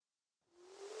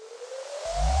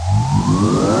I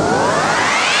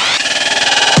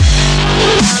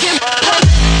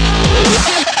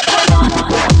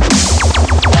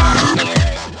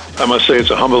must say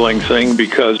it's a humbling thing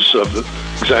because of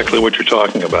exactly what you're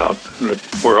talking about.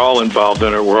 We're all involved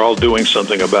in it. We're all doing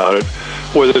something about it,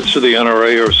 whether it's to the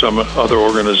NRA or some other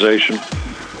organization.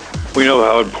 We know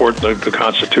how important the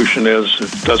Constitution is.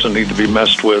 It doesn't need to be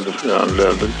messed with.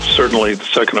 And certainly the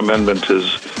Second Amendment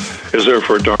is there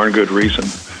for a darn good reason.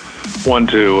 One,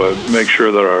 to make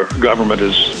sure that our government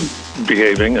is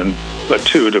behaving, but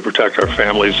two, to protect our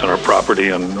families and our property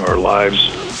and our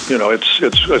lives. You know, it's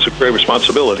a great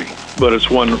responsibility, but it's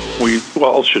one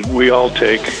we all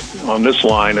take on this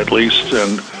line at least,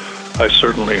 and I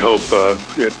certainly hope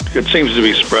it seems to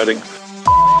be spreading.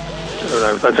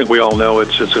 I think we all know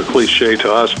it's a cliche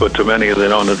to us, but to many they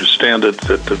don't understand it,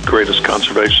 that the greatest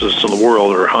conservationists in the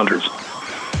world are hunters.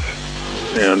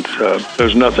 And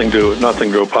there's nothing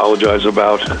to apologize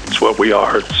about. It's what we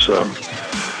are.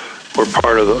 We're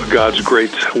part of God's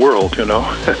great world, you know.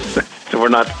 We're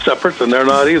not separate, and they're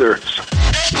not either.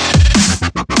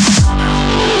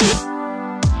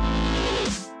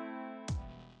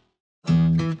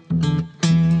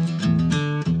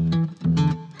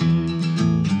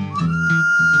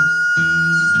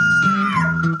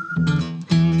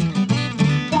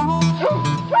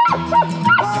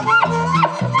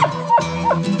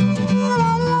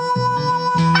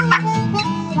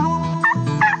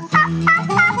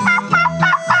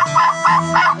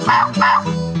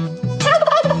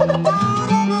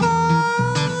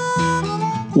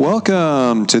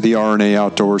 Welcome to the RNA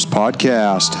Outdoors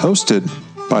podcast, hosted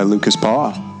by Lucas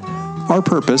Paw. Our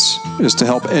purpose is to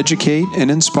help educate and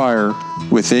inspire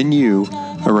within you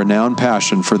a renowned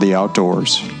passion for the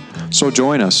outdoors. So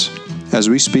join us as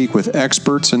we speak with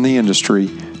experts in the industry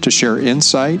to share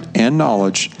insight and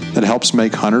knowledge that helps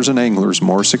make hunters and anglers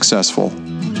more successful.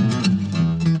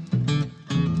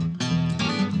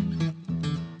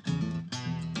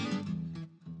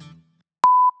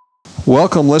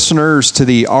 Welcome, listeners, to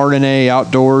the RNA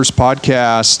Outdoors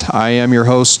podcast. I am your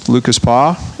host, Lucas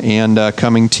Paw, and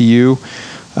coming to you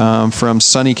from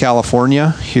sunny California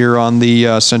here on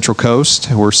the Central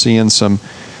Coast. We're seeing some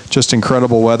just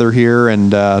incredible weather here,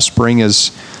 and spring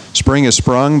has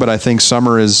sprung, but I think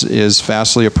summer is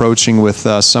fastly approaching with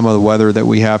some of the weather that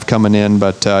we have coming in.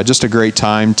 But just a great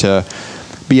time to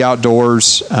be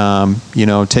outdoors,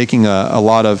 taking a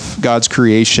lot of God's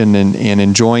creation and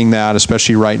enjoying that,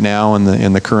 especially right now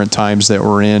in the current times that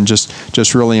we're in,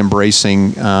 just really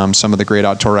embracing some of the great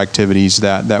outdoor activities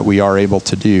that we are able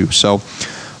to do. So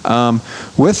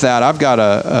with that, I've got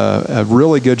a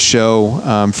really good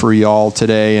show for y'all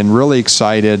today, and really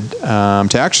excited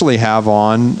to actually have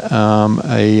on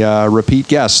a repeat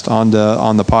guest on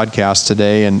the podcast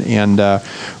today, and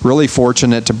really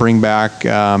fortunate to bring back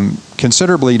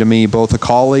considerably to me both a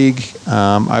colleague.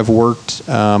 I've worked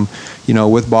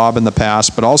with Bob in the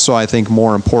past, but also I think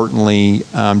more importantly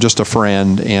just a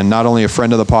friend, and not only a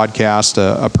friend of the podcast,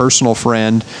 a personal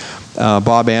friend.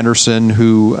 Bob Anderson,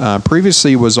 who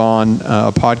previously was on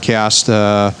a podcast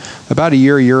about a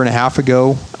year and a half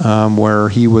ago, where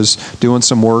he was doing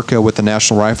some work with the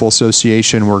National Rifle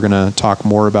Association. We're going to talk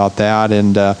more about that,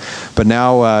 but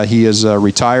now he is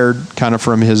retired, kind of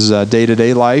from his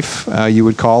day-to-day life, you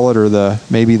would call it, or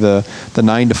maybe the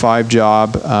 9-to-5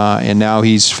 job, and now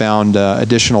he's found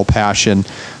additional passion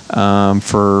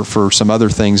for some other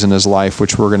things in his life,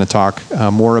 which we're going to talk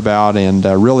more about, and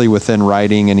really within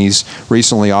writing. And he's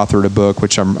recently authored a book,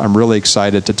 which I'm really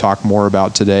excited to talk more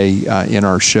about today in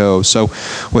our show. So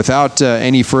without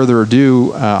any further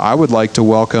ado, I would like to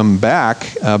welcome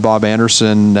back Bob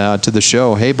Anderson to the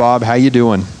show. Hey, Bob, how you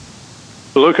doing?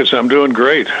 Lucas, I'm doing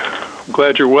great. I'm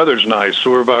glad your weather's nice.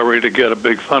 We're about ready to get a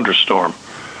big thunderstorm.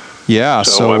 Yeah.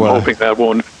 So I'm hoping that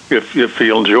won't. If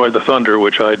you enjoy the thunder,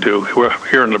 which I do, we're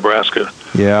here in Nebraska.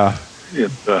 Yeah,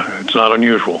 it's not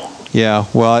unusual. Yeah,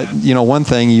 well, one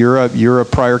thing, you're a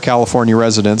prior California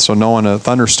resident, so knowing a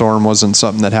thunderstorm wasn't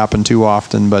something that happened too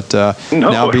often. But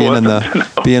now being in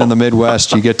the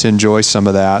Midwest, you get to enjoy some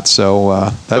of that.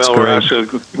 So that's great.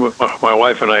 Actually, my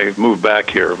wife and I moved back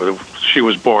here, but she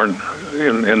was born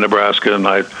in Nebraska, and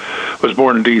I was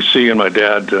born in D.C. and my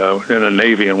dad in the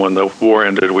Navy. And when the war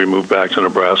ended, we moved back to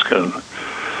Nebraska. And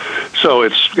so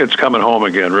it's coming home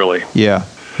again, really. Yeah,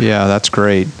 that's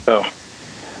great. Oh.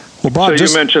 Well, Bob, so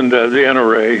you mentioned the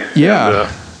NRA.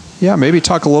 Yeah. Maybe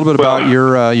talk a little bit about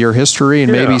your history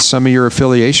and maybe some of your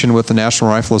affiliation with the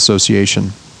National Rifle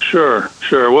Association. Sure.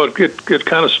 Well, it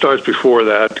kind of starts before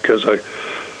that, because I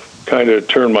kind of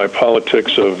turned my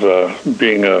politics of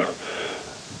being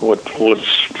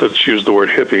let's use the word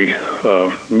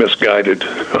hippie, misguided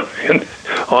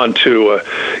on to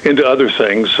into other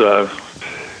things.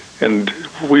 And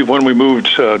when we moved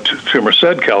to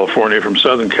Merced, California, from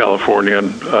Southern California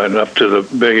and up to the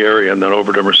Bay Area and then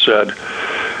over to Merced,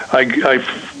 I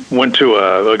went to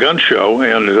a gun show,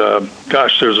 and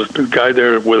there's a guy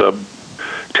there with a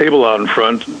table out in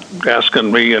front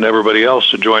asking me and everybody else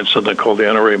to join something called the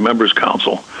NRA Members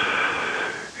Council.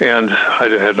 And I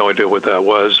had no idea what that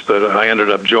was, but I ended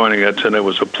up joining it, and it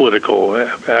was a political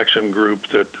action group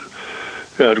that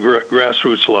at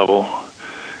grassroots level.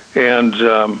 And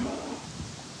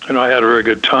I had a very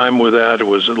good time with that. It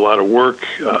was a lot of work.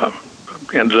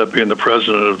 Ended up being the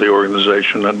president of the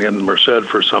organization in Merced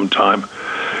for some time.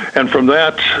 And from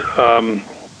that,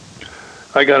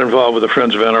 I got involved with the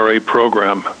Friends of NRA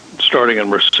program, starting in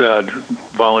Merced,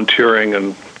 volunteering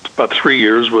in about 3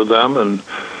 years with them. And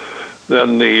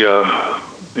then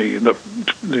the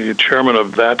chairman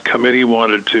of that committee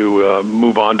wanted to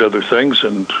move on to other things,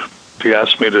 and he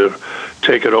asked me to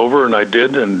take it over, and I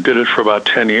did it for about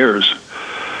 10 years.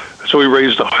 So we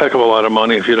raised a heck of a lot of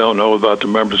money. If you don't know about the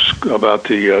Friends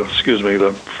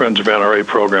of NRA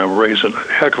program, raised a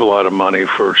heck of a lot of money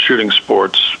for shooting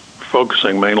sports,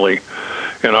 focusing mainly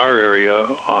in our area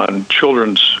on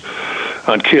kids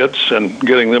and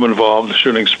getting them involved in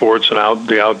shooting sports and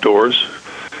the outdoors,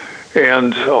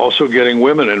 and also getting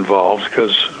women involved,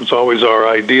 because it's always our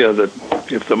idea that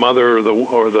if the mother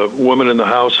or the woman in the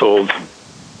household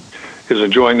is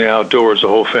enjoying the outdoors, the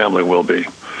whole family will be.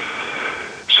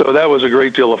 So that was a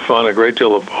great deal of fun, a great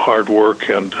deal of hard work,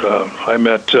 and I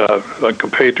met a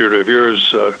compatriot of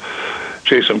yours,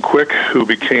 Jason Quick, who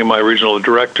became my regional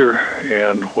director.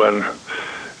 And when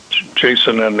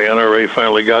Jason and the NRA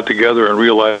finally got together and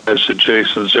realized that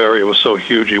Jason's area was so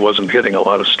huge he wasn't hitting a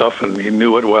lot of stuff, and he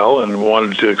knew it well and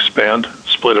wanted to expand,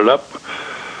 split it up,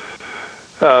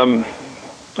 I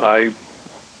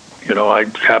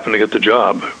happened to get the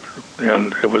job.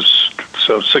 And it was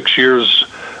 6 years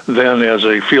then as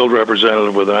a field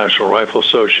representative with the National Rifle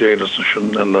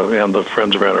Association and the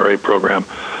Friends of NRA program,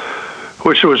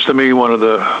 which was to me one of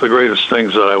the greatest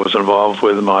things that I was involved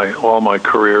with in all my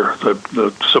career.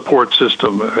 The support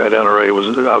system at NRA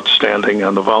was outstanding,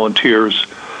 and the volunteers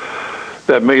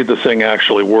that made the thing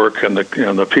actually work, and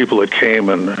the people that came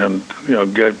and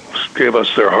gave us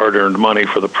their hard-earned money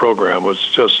for the program was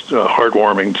just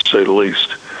heartwarming, to say the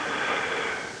least.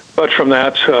 But from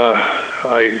that,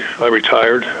 I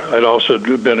retired. I'd also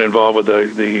been involved with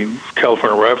the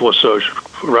California Rifle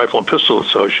and Pistol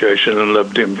Association, and ended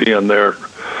up being their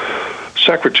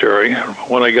secretary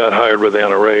when I got hired with the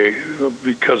NRA,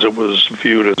 because it was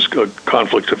viewed as a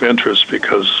conflict of interest,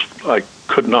 because I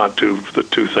could not do the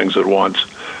two things at once.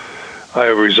 I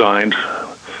resigned.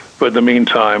 But in the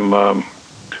meantime,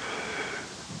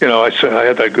 I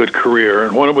had that good career.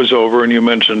 And when it was over, and you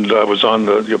mentioned I was on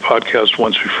your podcast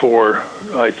once before,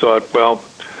 I thought, well,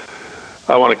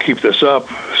 I want to keep this up.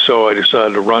 So I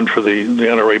decided to run for the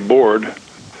NRA board.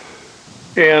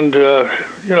 And,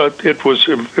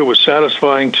 it was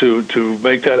satisfying to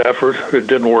make that effort. It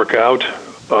didn't work out.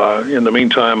 In the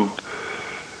meantime,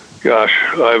 gosh,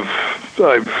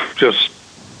 I've just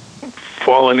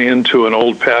fallen into an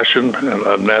old passion,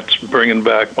 and that's bringing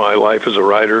back my life as a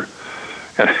writer.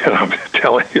 And I'm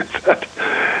telling you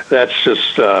that's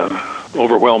just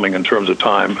overwhelming in terms of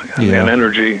time and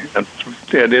energy, and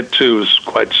it too is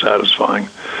quite satisfying.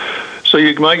 So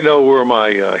you might know where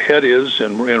my head is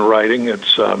in writing.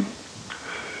 It's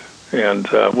and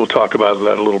we'll talk about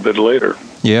that a little bit later.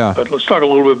 Yeah. But let's talk a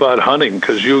little bit about hunting,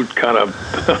 because you kind of...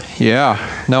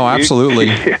 Yeah. No, absolutely.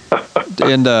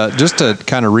 And just to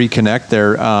kind of reconnect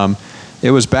there, it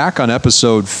was back on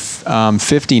episode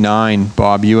 59,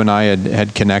 Bob, you and I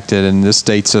had connected, and this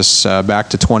dates us back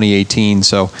to 2018,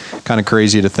 so kind of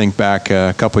crazy to think back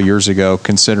a couple years ago,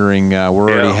 considering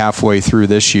we're already halfway through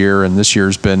this year, and this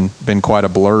year's been quite a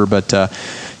blur. But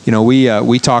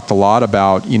we talked a lot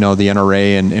about the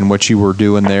NRA and what you were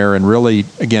doing there, and really,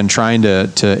 again, trying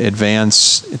to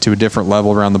advance to a different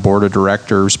level around the board of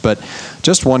directors. But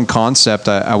just one concept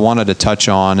I wanted to touch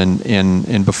on,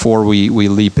 and before we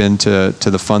leap into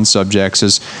the fun subjects,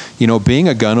 is being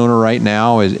a gun owner right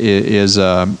now is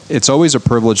it's always a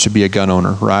privilege to be a gun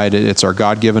owner, right? It's our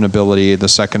God-given ability. The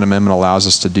Second Amendment allows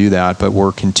us to do that, but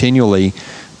we're continually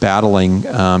battling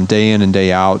day in and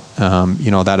day out,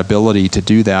 that ability to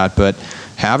do that. But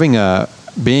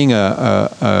being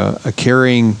a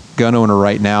carrying gun owner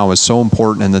right now is so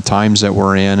important in the times that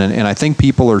we're in, and I think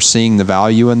people are seeing the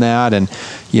value in that. And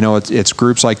it's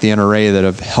groups like the NRA that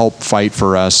have helped fight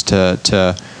for us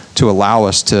to to allow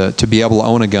us to be able to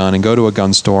own a gun and go to a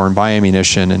gun store and buy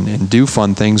ammunition and do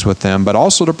fun things with them, but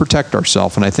also to protect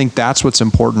ourselves. And I think that's what's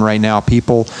important right now.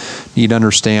 People need to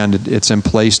understand it's in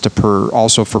place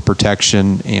also for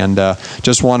protection. And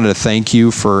just wanted to thank you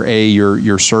for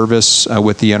your service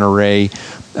with the NRA.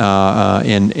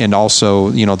 And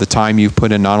also, the time you've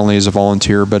put in not only as a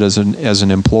volunteer but as an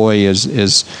employee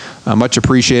is much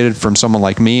appreciated from someone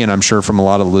like me, and I'm sure from a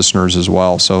lot of the listeners as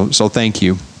well. So thank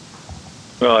you.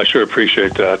 Well, I sure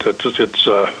appreciate that. It's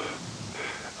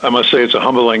I must say it's a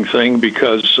humbling thing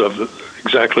because of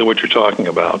exactly what you're talking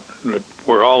about.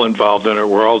 We're all involved in it.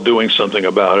 We're all doing something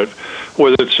about it,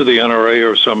 whether it's to the NRA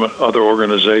or some other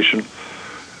organization.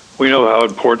 We know how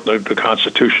important the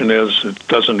Constitution is. It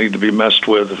doesn't need to be messed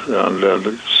with.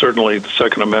 And certainly the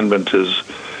Second Amendment is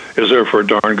there for a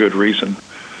darn good reason.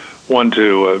 One,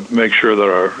 to make sure that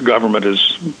our government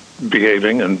is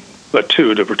behaving, but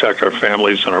two, to protect our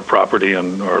families and our property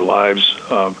and our lives,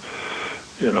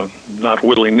 not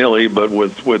willy-nilly, but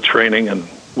with training and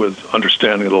with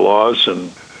understanding of the laws.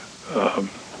 And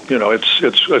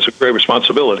it's a great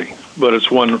responsibility, but it's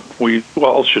one we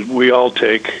all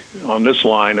take on this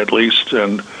line at least.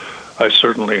 And I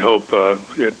certainly hope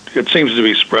it seems to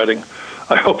be spreading.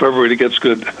 I hope everybody gets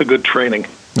good training.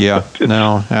 Yeah,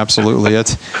 no, absolutely.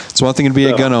 It's one thing to be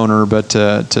a gun owner, but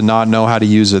to not know how to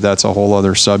use it, that's a whole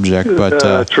other subject.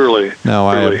 But truly.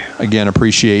 I again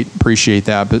appreciate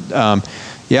that.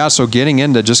 But so getting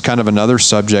into just kind of another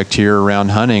subject here around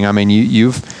hunting. I mean,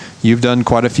 you've done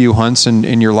quite a few hunts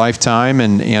in your lifetime,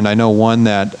 and I know one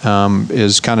that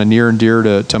is kind of near and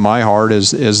dear to my heart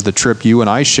is the trip you and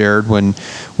I shared when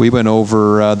we went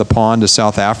over the pond to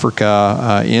South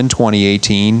Africa in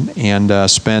 2018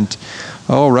 and spent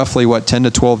roughly 10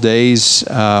 to 12 days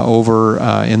over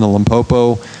in the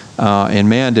Limpopo. And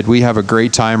man, did we have a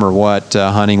great time or what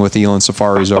hunting with Eland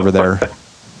Safaris over there.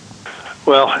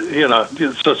 Well,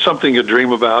 it's something you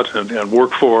dream about and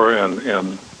work for and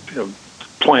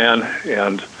plan,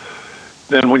 and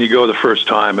then when you go the first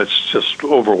time, it's just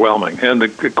overwhelming. And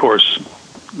of course,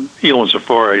 Eland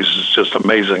Safaris is just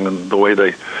amazing, and the way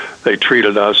they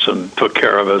treated us and took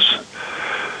care of us.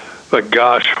 But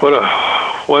gosh, what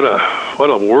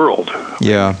a world!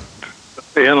 Yeah,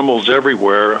 animals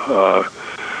everywhere,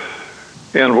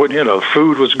 and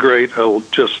food was great.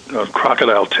 Just a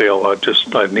crocodile tail.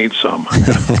 I need some.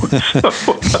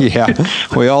 Yeah,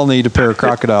 we all need a pair of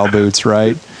crocodile boots,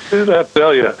 right? I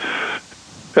tell you.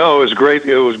 Oh, it was great.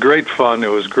 It was great fun. It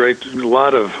was great. A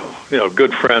lot of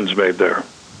good friends made there.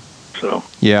 So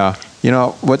yeah.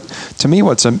 What's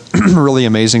really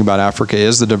amazing about Africa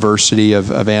is the diversity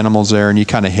of animals there, and you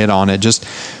kind of hit on it. Just,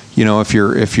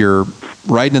 if you're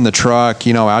riding in the truck,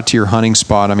 out to your hunting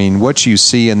spot, I mean, what you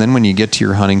see, and then when you get to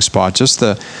your hunting spot, just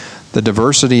the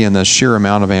diversity and the sheer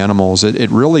amount of animals,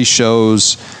 it really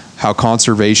shows how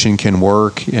conservation can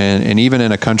work. And even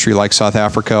in a country like South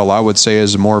Africa, I would say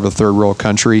is more of a third world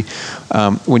country,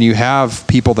 when you have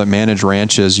people that manage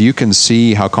ranches, you can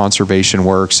see how conservation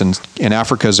works. And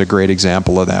Africa is a great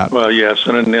example of that. Well, yes.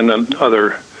 And in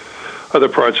other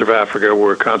parts of Africa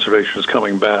where conservation is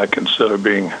coming back, instead of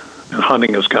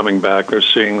hunting is coming back, they're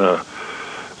seeing the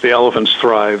elephants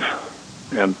thrive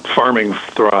and farming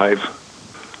thrive.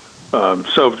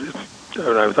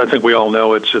 I think we all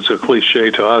know it's a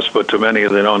cliche to us, but to many,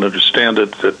 they don't understand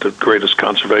it, that the greatest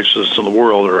conservationists in the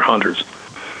world are hunters.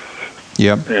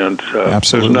 Yep. And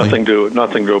absolutely. There's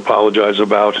nothing to apologize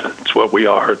about. It's what we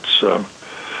are.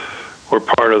 We're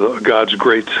part of God's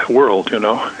great world,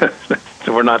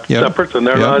 We're not separate, and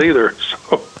they're not either.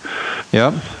 So.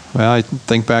 Yep. Well, I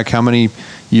think back how many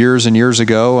years and years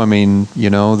ago, I mean,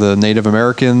 the Native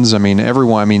Americans, I mean,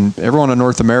 everyone in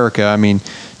North America, I mean,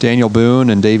 Daniel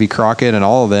Boone and Davy Crockett and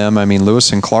all of them, I mean,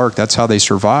 Lewis and Clark, that's how they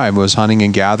survived, was hunting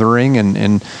and gathering.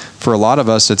 And for a lot of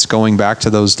us, it's going back to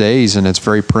those days, and it's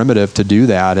very primitive to do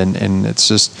that. And it's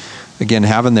just, again,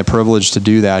 having the privilege to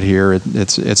do that here,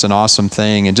 it's an awesome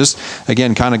thing. And just,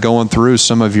 again, kind of going through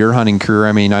some of your hunting career.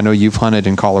 I mean, I know you've hunted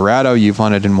in Colorado, you've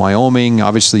hunted in Wyoming,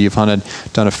 obviously you've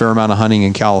done a fair amount of hunting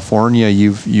in California.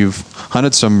 You've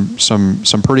hunted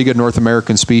some pretty good North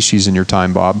American species in your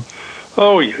time, Bob.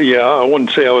 Oh, yeah. I wouldn't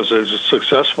say I was as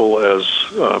successful as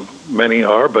many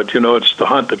are, but, it's the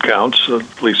hunt that counts.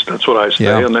 At least that's what I say.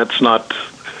 Yeah. And that's not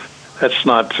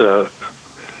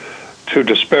to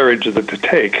disparage the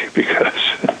take, because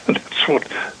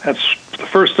that's the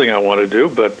first thing I want to do.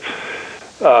 But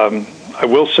I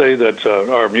will say that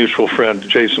our mutual friend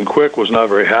Jason Quick was not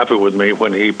very happy with me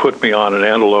when he put me on an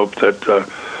antelope that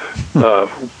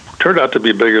turned out to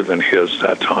be bigger than his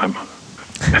that time.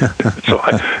 So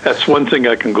that's one thing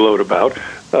I can gloat about.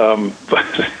 But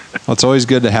well, it's always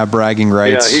good to have bragging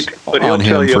rights but he'll on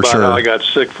tell him you for about sure. how I got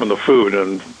sick from the food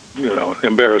and,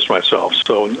 embarrassed myself.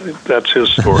 So that's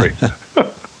his story.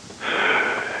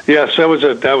 Yes,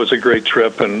 that was a great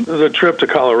trip. And the trip to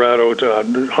Colorado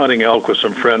to hunting elk with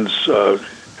some friends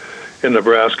in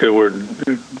Nebraska, were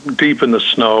deep in the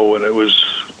snow, and it was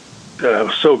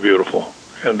so beautiful.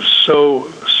 And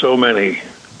so many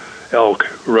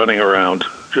elk running around,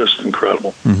 just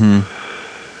incredible. Mm-hmm.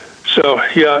 So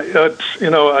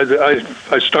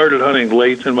I started hunting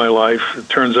late in my life. It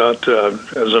turns out,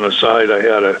 as an aside, I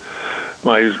had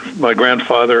my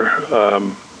grandfather,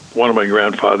 one of my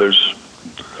grandfathers,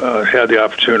 had the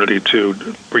opportunity to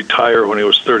retire when he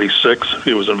was 36.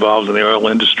 He was involved in the oil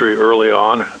industry early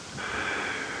on,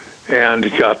 and he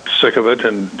got sick of it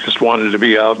and just wanted to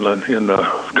be out in the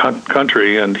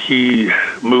country. And he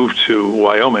moved to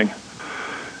Wyoming,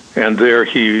 and there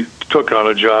he took on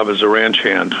a job as a ranch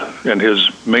hand, and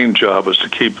his main job was to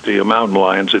keep the mountain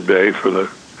lions at bay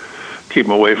keep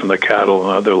them away from the cattle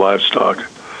and other livestock.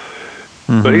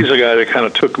 Mm-hmm. But he's a guy that kind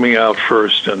of took me out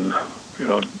first and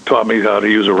taught me how to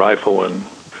use a rifle, and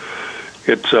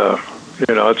it's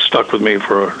stuck with me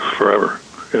forever.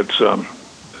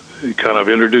 He kind of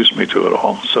introduced me to it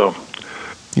all. So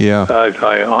yeah,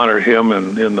 I honor him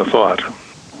in the thought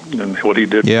and what he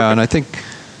did. Yeah, and I think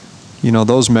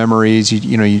those memories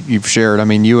you've shared. I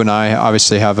mean, you and I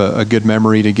obviously have a good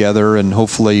memory together, and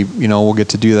hopefully we'll get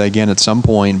to do that again at some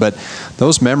point. But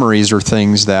those memories are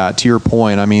things that, to your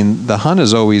point, I mean, the hunt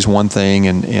is always one thing,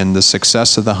 and the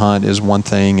success of the hunt is one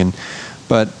thing,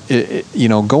 but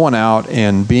going out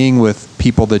and being with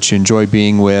people that you enjoy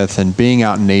being with, and being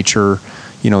out in nature.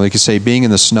 Like you say, being in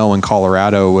the snow in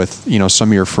Colorado with, some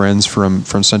of your friends from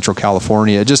Central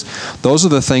California, those are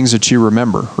the things that you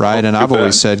remember, right? And I've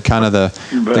always said kind of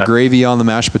the gravy on the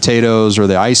mashed potatoes or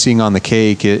the icing on the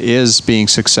cake is being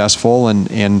successful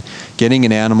and getting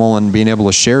an animal and being able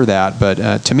to share that.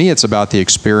 But to me, it's about the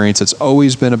experience. It's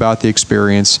always been about the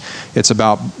experience. It's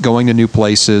about going to new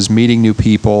places, meeting new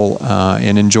people,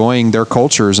 and enjoying their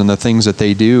cultures and the things that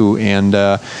they do. And,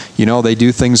 they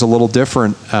do things a little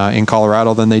different in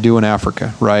Colorado than they do in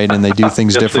Africa, right? And they do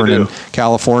things yes, different in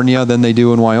California than they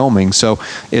do in Wyoming. So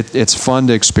it's fun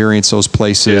to experience those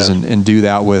places and do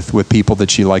that with people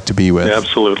that you like to be with.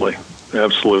 Absolutely.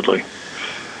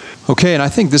 Okay, and I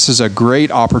think this is a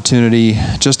great opportunity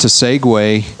just to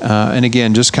segue, and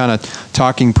again, just kind of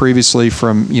talking previously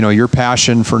from, your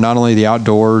passion for not only the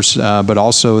outdoors, but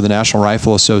also the National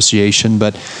Rifle Association.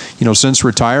 But, since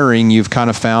retiring, you've kind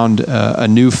of found a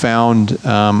newfound,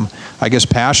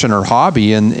 passion or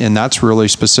hobby, and that's really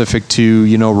specific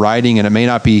to, riding, and it may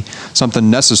not be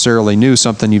something necessarily new,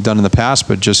 something you've done in the past,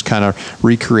 but just kind of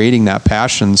recreating that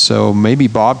passion. So maybe,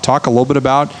 Bob, talk a little bit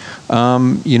about,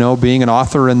 being an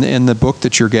author in the book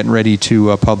that you're getting ready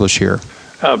to publish here.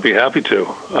 I'd be happy to.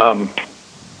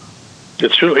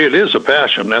 It is a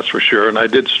passion, that's for sure. And I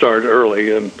did start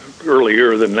early, and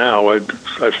earlier than now. I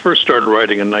first started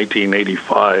writing in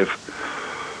 1985,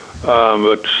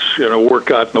 but work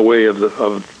got in the way of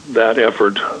that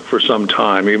effort for some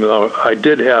time. Even though I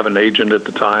did have an agent at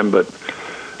the time, but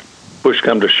push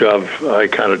come to shove, I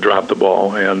kind of dropped the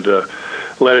ball and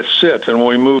let it sit. And when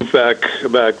we moved back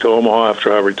to Omaha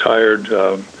after I retired,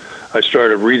 I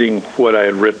started reading what I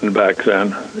had written back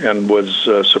then, and was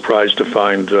surprised to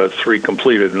find 3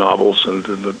 completed novels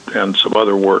and some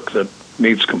other work that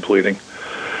needs completing.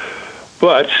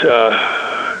 But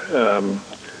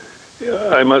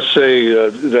I must say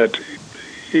that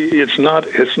it's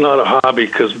not a hobby,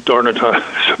 because darn it,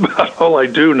 it's about all I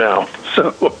do now.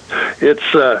 So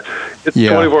it's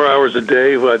 24 hours a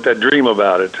day, but I dream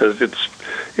about it.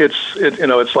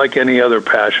 It's like any other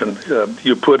passion.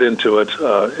 You put into it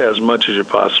as much as you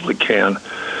possibly can,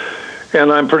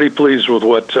 and I'm pretty pleased with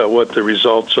what the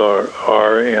results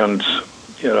are. And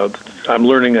I'm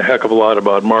learning a heck of a lot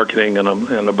about marketing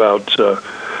and about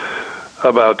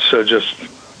just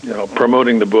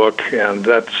promoting the book, and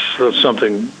that's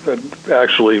something that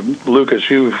actually, Lucas,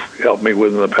 you've helped me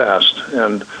with in the past,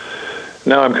 and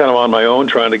now I'm kind of on my own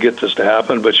trying to get this to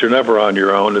happen. But you're never on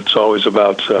your own. It's always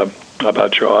about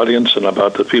your audience and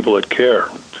about the people that care.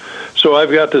 So I've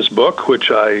got this book,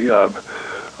 which I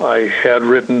had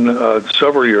written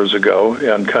several years ago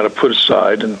and kind of put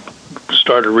aside, and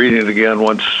started reading it again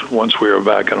once we were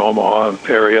back in Omaha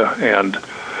area,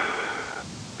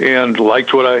 and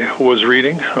liked what I was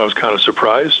reading. I was kind of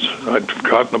surprised. I'd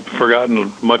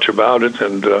forgotten much about it,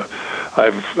 and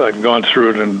I've gone through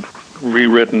it and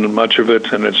rewritten much of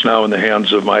it, and it's now in the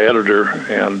hands of my editor,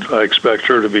 and I expect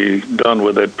her to be done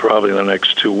with it probably in the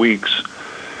next 2 weeks.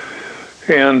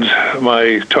 And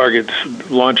my target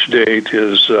launch date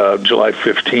is July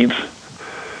 15th.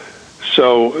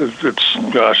 So it's,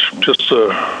 just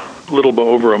a little bit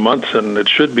over a month, and it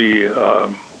should be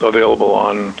available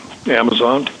on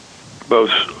Amazon,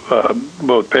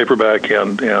 both paperback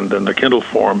and in the Kindle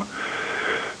form.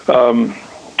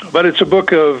 But it's a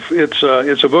book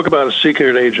about a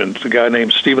secret agent, a guy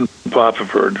named Stephen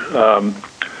Poppeford,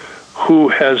 who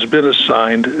has been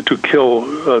assigned to kill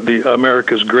the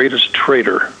America's greatest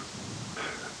traitor,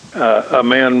 a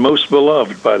man most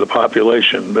beloved by the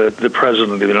population, the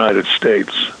President of the United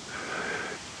States.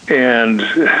 And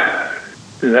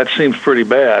that seems pretty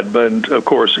bad, but of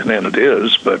course, and it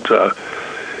is, but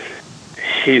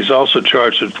he's also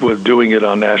charged with doing it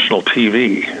on national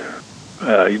TV.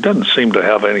 He doesn't seem to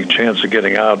have any chance of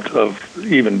getting out of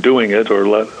even doing it or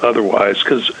otherwise,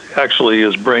 because actually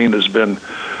his brain has been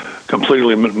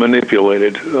completely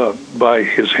manipulated by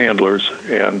his handlers,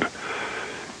 and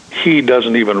he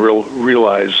doesn't even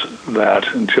realize that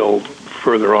until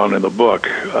further on in the book.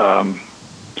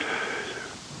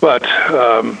 But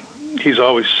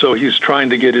he's trying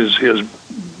to get his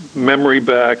memory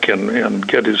back and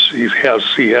get he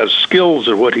has skills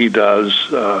at what he does.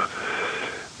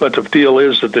 But the deal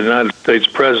is that the United States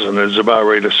president is about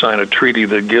ready to sign a treaty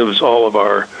that gives all of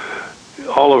our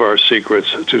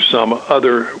secrets to some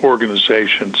other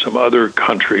organization, some other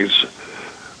countries,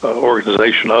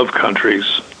 organization of countries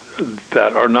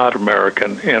that are not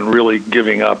American, and really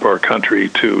giving up our country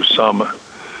to some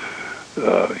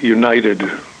united.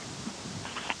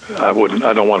 I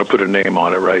don't want to put a name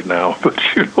on it right now, but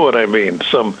you know what I mean.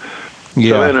 Some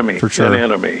enemy, for sure. An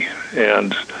enemy,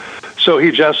 and so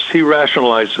he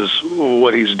rationalizes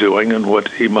what he's doing and what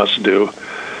he must do.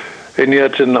 And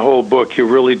yet, in the whole book, you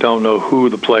really don't know who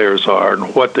the players are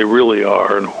and what they really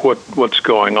are and what's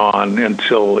going on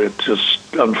until it just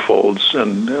unfolds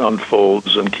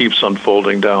and keeps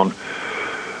unfolding down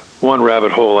one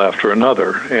rabbit hole after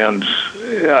another. And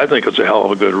I think it's a hell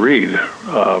of a good read.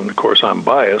 Of course, I'm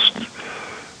biased,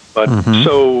 but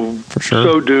so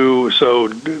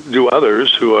do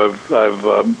others who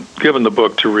I've given the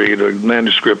book to read, a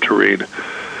manuscript to read,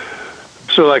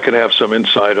 so I can have some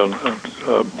insight on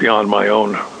beyond my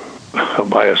own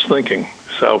biased thinking.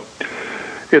 So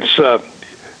it's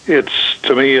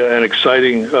to me an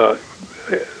exciting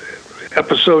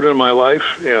episode in my life,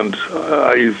 and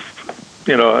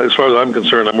as far as I'm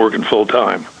concerned, I'm working full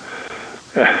time.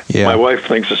 Yeah. My wife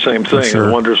thinks the same thing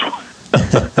and wonders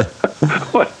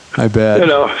what. I bet.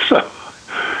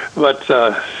 But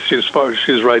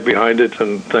she's right behind it,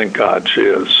 and thank God she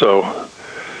is. So.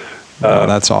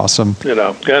 That's awesome.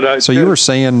 So you were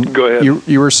saying, go ahead.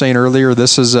 You were saying earlier,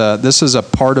 this is a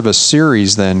part of a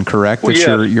series, then, correct?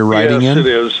 That you're writing in. Yes, it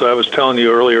is. I was telling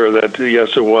you earlier that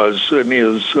yes, it was. It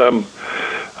is.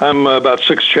 I'm about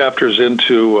 6 chapters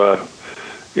into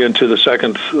the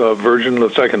second version, the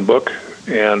second book,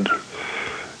 and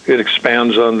it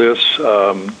expands on this.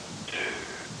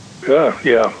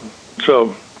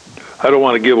 So I don't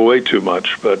want to give away too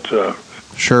much, but.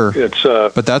 Sure.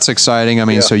 But that's exciting. I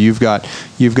mean, so you've got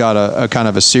a kind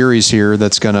of a series here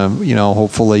that's going to,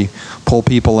 hopefully pull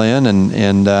people in,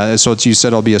 and so you said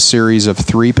it'll be a series of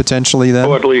 3 potentially then?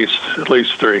 Oh, at least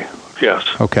 3. Yes.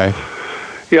 Okay.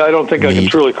 Yeah, I don't think I can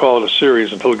truly call it a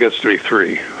series until it gets to be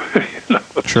 3.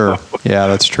 Sure. Yeah,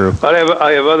 that's true.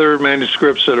 I have other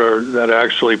manuscripts that are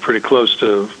actually pretty close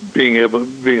to being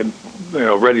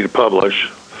ready to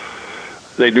publish.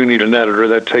 They do need an editor.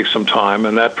 That takes some time,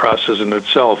 and that process in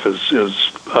itself is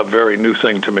a very new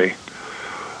thing to me.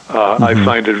 I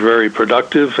find it very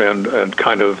productive and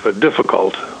kind of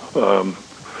difficult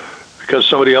because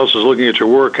somebody else is looking at your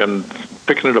work and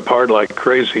picking it apart like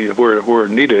crazy where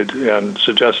needed and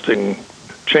suggesting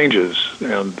changes.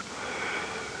 And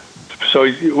so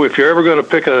if you're ever going to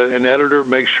pick an editor,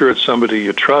 make sure it's somebody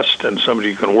you trust and somebody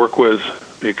you can work with,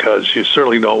 because you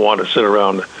certainly don't want to sit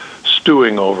around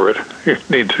stewing over it. You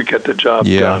need to get the job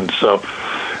done. So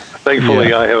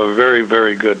thankfully I have a very,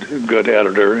 very good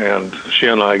editor, and she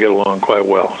and I get along quite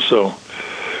well. So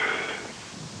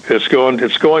it's going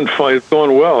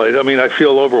well. I mean, I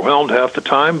feel overwhelmed half the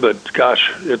time, but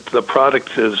gosh, the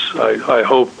product is, I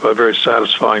hope, very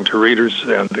satisfying to readers,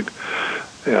 and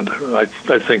I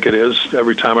think it is.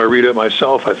 Every time I read it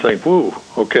myself, I think, woo,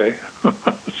 okay.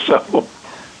 So.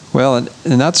 Well, and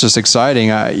that's just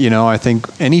exciting. I think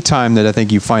anytime that I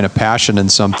think you find a passion in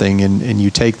something and you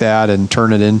take that and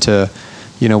turn it into,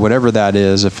 whatever that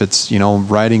is, if it's,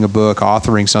 writing a book,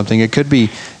 authoring something, it could be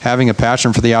having a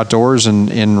passion for the outdoors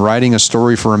and writing a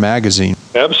story for a magazine.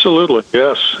 Absolutely.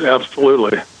 Yes,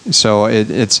 absolutely. So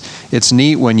it's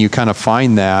neat when you kind of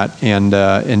find that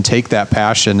and take that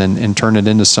passion and turn it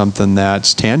into something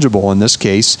that's tangible. In this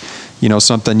case,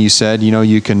 something you said,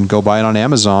 you can go buy it on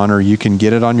Amazon, or you can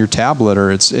get it on your tablet,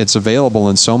 or it's available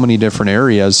in so many different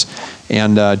areas,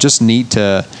 and just neat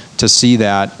to see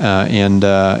that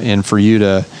and for you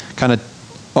to kind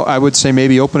of, I would say,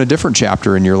 maybe open a different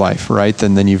chapter in your life, right,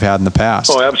 than you've had in the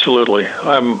past. Oh, absolutely.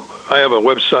 I have a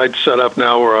website set up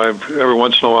now where every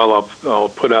once in a while I'll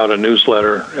put out a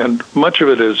newsletter, and much of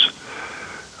it is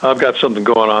I've got something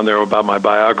going on there about my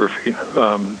biography.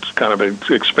 It's kind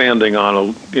of expanding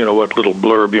on what little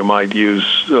blurb you might use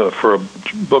for a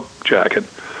book jacket,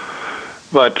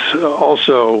 but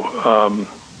also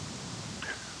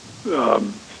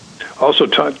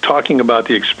talking about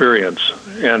the experience.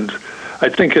 And I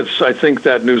think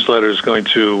that newsletter is going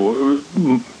to,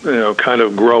 kind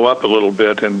of grow up a little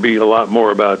bit and be a lot more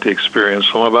about the experience.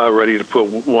 So I'm about ready to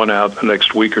put one out the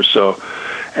next week or so,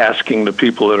 asking the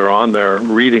people that are on there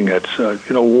reading it,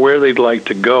 where they'd like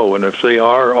to go, and if they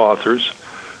are authors,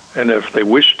 and if they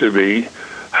wish to be,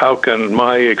 how can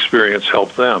my experience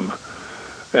help them?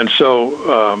 And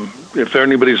so, if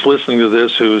anybody's listening to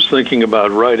this who's thinking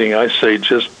about writing, I say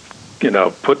just,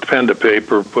 put pen to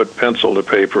paper, put pencil to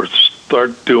paper.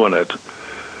 Start doing it.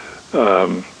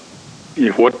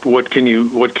 What can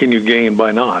you gain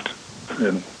by not?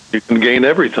 And you can gain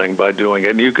everything by doing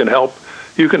it. And you can help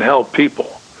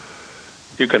people.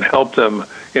 You can help them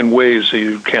in ways that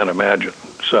you can't imagine.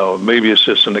 So maybe it's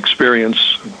just an experience,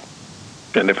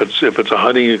 and if it's a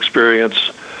hunting experience,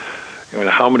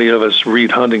 how many of us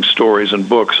read hunting stories and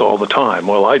books all the time?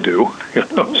 Well, I do.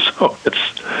 So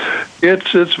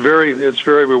it's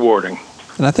very rewarding.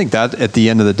 And I think that at the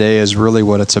end of the day is really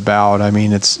what it's about. I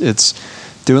mean, it's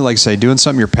doing, like I say, doing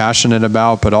something you're passionate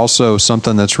about, but also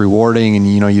something that's rewarding. And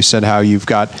you said how you've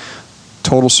got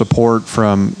total support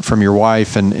from your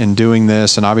wife and doing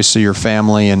this, and obviously your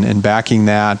family and backing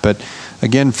that. But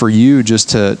again, for you just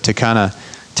to kind of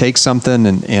take something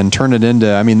and turn it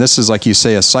into, I mean, this is, like you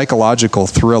say, a psychological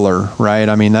thriller, right?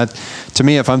 I mean, that to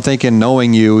me, if I'm thinking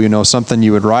knowing something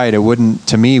you would write,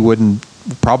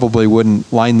 probably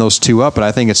wouldn't line those two up. But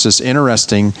I think it's just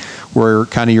interesting where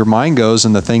kind of your mind goes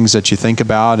and the things that you think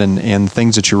about and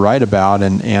things that you write about,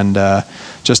 and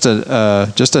just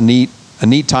a neat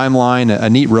timeline, a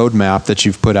neat roadmap that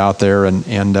you've put out there, and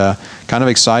kind of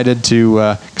excited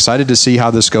to see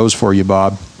how this goes for you,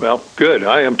 Bob. Well, good.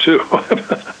 I am too.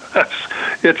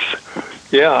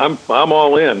 I'm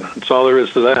all in. That's all there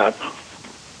is to that.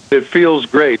 It feels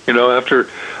great, after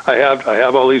I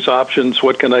have all these options.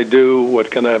 What can I do? What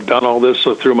can I have done all this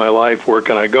through my life? Where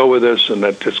can I go with this? And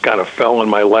that just kind of fell in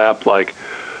my lap like,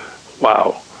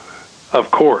 wow,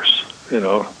 of course,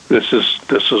 this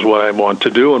is what I want to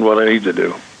do and what I need to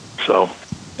do. So,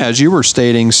 as you were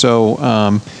stating,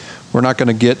 we're not going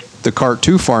to get the cart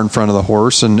too far in front of the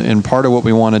horse, and part of what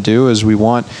we want to do is we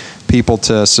want people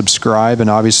to subscribe and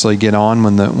obviously get on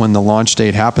when the launch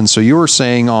date happens. So you were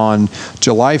saying on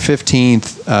July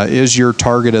 15th is your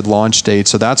targeted launch date.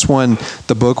 So that's when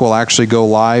the book will actually go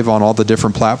live on all the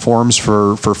different platforms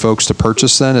for folks to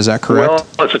purchase then. Is that correct?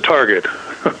 Well, it's a target.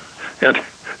 And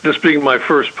this being my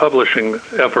first publishing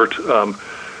effort,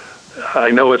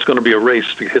 I know it's going to be a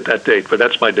race to hit that date, but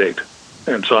that's my date.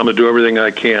 And so I'm going to do everything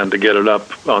I can to get it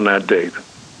up on that date.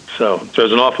 So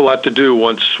there's an awful lot to do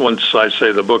once I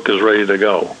say the book is ready to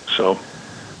go. So.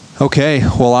 Okay.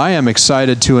 Well, I am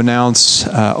excited to announce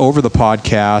over the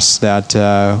podcast that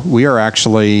we are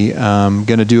actually going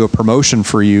to do a promotion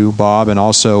for you, Bob, and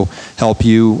also help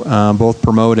you both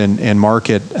promote and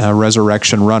market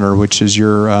Resurrection Runner, which is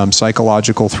your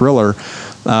psychological thriller.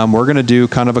 We're going to do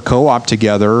kind of a co-op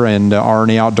together, and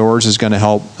RNA Outdoors is going to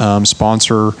help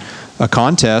sponsor a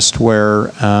contest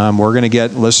where we're going to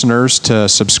get listeners to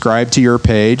subscribe to your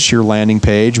page, your landing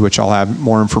page, which I'll have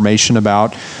more information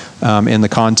about in the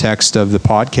context of the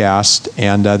podcast.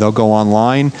 And they'll go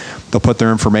online, they'll put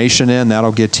their information in,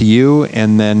 that'll get to you.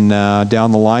 And then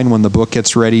down the line, when the book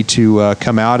gets ready to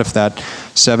come out, if that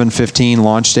 7/15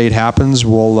 launch date happens,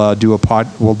 we'll do a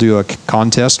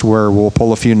contest where we'll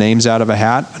pull a few names out of a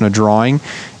hat and a drawing,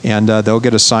 and they'll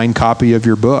get a signed copy of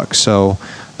your book. So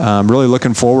I'm really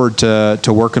looking forward to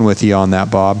working with you on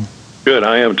that, Bob. Good,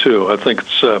 I am too. I think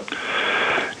it's,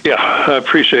 I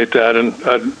appreciate that. And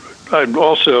I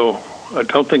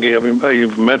don't think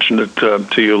you've mentioned it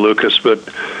to you, Lucas, but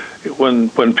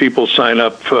when people sign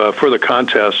up for the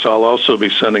contest, I'll also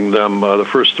be sending them the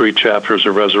first 3 chapters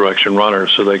of Resurrection Runner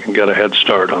so they can get a head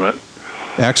start on it.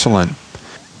 Excellent.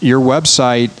 Your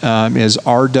website is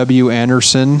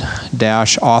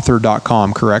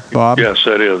rwanderson-author.com, correct, Bob? Yes,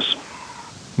 that is.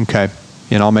 Okay.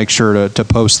 and I'll make sure to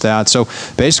post that. So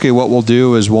basically what we'll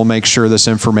do is we'll make sure this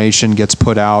information gets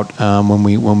put out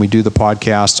when we do the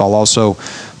podcast. I'll also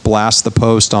blast the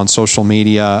post on social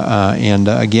media, and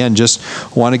again, just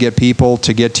want to get people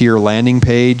to get to your landing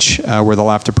page where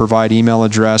they'll have to provide email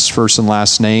address, first and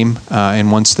last name,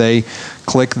 and once they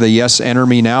click the Yes, Enter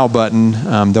Me Now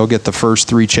button, they'll get the first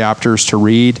 3 chapters to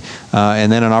read,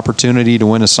 and then an opportunity to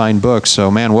win a signed book. So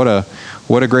man, what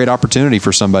a great opportunity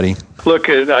for somebody. Look,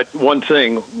 one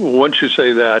thing, once you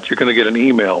say that, you're going to get an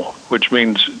email, which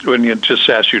means when it just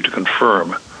asks you to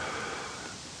confirm.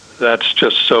 That's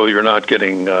just so you're not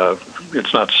getting,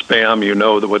 it's not spam, you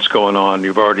know that what's going on,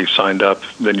 you've already signed up,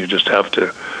 then you just have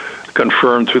to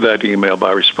confirm through that email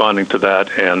by responding to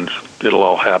that, and it'll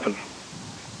all happen.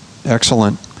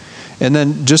 Excellent. And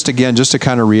then just to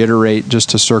kind of reiterate,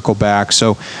 just to circle back,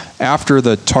 so after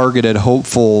the targeted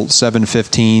hopeful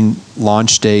 7/15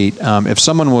 launch date, if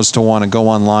someone was to want to go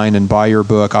online and buy your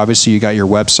book, obviously you got your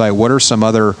website, what are some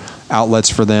other outlets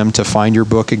for them to find your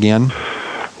book again?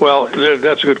 Well,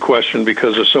 that's a good question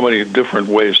because there's so many different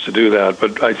ways to do that.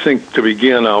 But I think to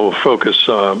begin, I will focus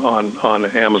on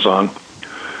Amazon,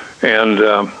 and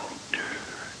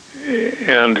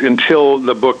until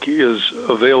the book is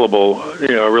available, I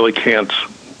really can't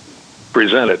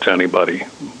present it to anybody.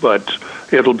 But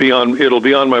it'll be on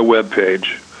my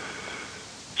webpage.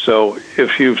 So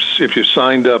if you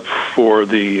signed up for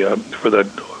the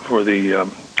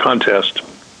contest,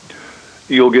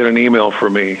 you'll get an email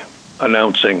from me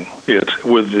announcing it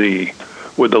with the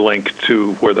link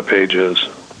to where the page is.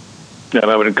 And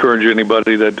I would encourage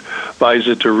anybody that buys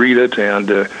it to read it, and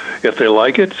if they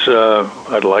like it,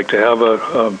 I'd like to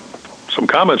have some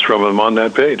comments from them on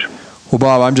that page. Well,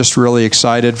 Bob, I'm just really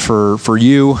excited for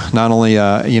you, not only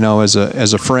as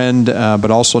a friend,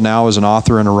 but also now as an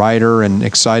author and a writer, and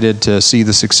excited to see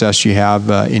the success you have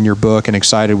in your book, and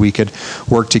excited we could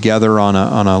work together on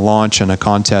a launch and a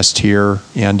contest here.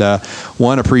 And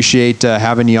appreciate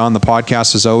having you on the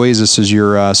podcast as always. This is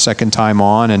your second time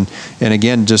on, and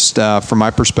again, just from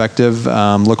my perspective,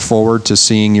 look forward to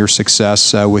seeing your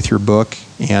success with your book.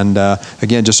 And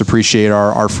again, just appreciate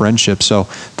our friendship. So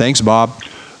thanks, Bob.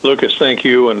 Lucas, thank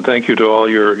you, and thank you to all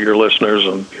your listeners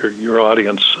and your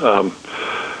audience.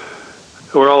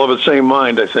 We're all of the same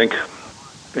mind, I think,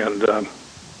 and it's a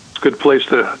good place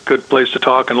to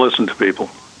talk and listen to people.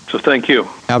 So thank you.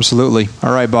 Absolutely.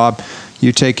 All right, Bob.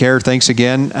 You take care. Thanks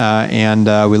again, and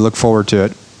we look forward to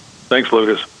it. Thanks,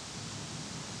 Lucas.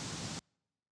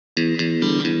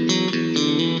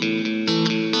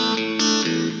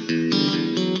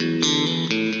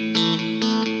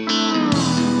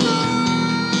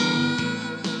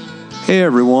 Hey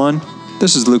everyone,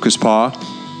 this is Lucas Paw,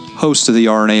 host of the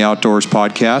RNA Outdoors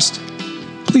podcast.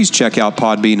 Please check out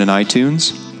Podbean and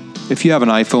iTunes. If you have an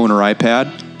iPhone or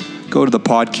iPad, go to the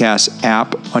podcast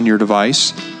app on your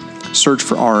device, search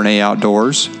for RNA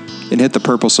Outdoors, and hit the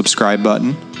purple subscribe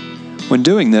button. When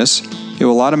doing this, it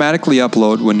will automatically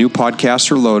upload when new podcasts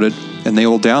are loaded, and they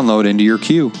will download into your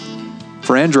queue.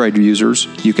 For Android users,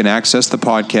 you can access the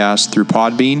podcast through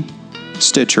Podbean,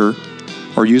 Stitcher,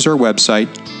 or use our website,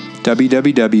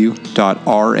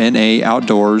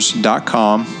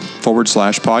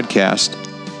 www.rnaoutdoors.com/podcast.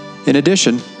 In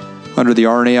addition, under the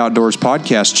RNA Outdoors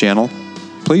podcast channel,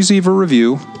 please leave a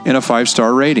review and a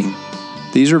 5-star rating.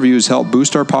 These reviews help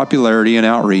boost our popularity and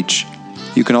outreach.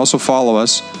 You can also follow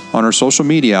us on our social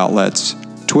media outlets,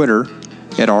 Twitter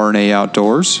at RNA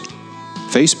Outdoors,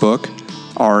 Facebook,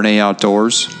 RNA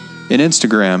Outdoors, and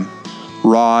Instagram,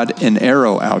 Rod and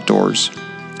Arrow Outdoors.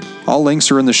 All links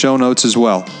are in the show notes as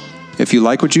well. If you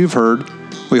like what you've heard,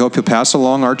 we hope you'll pass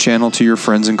along our channel to your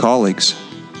friends and colleagues.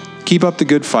 Keep up the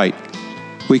good fight.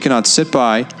 We cannot sit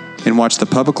by and watch the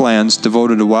public lands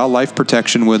devoted to wildlife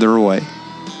protection wither away.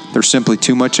 There's simply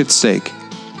too much at stake.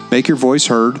 Make your voice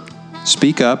heard,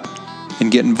 speak up,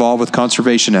 and get involved with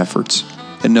conservation efforts,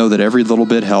 and know that every little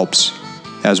bit helps.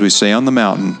 As we say on the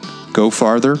mountain, go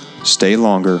farther, stay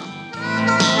longer.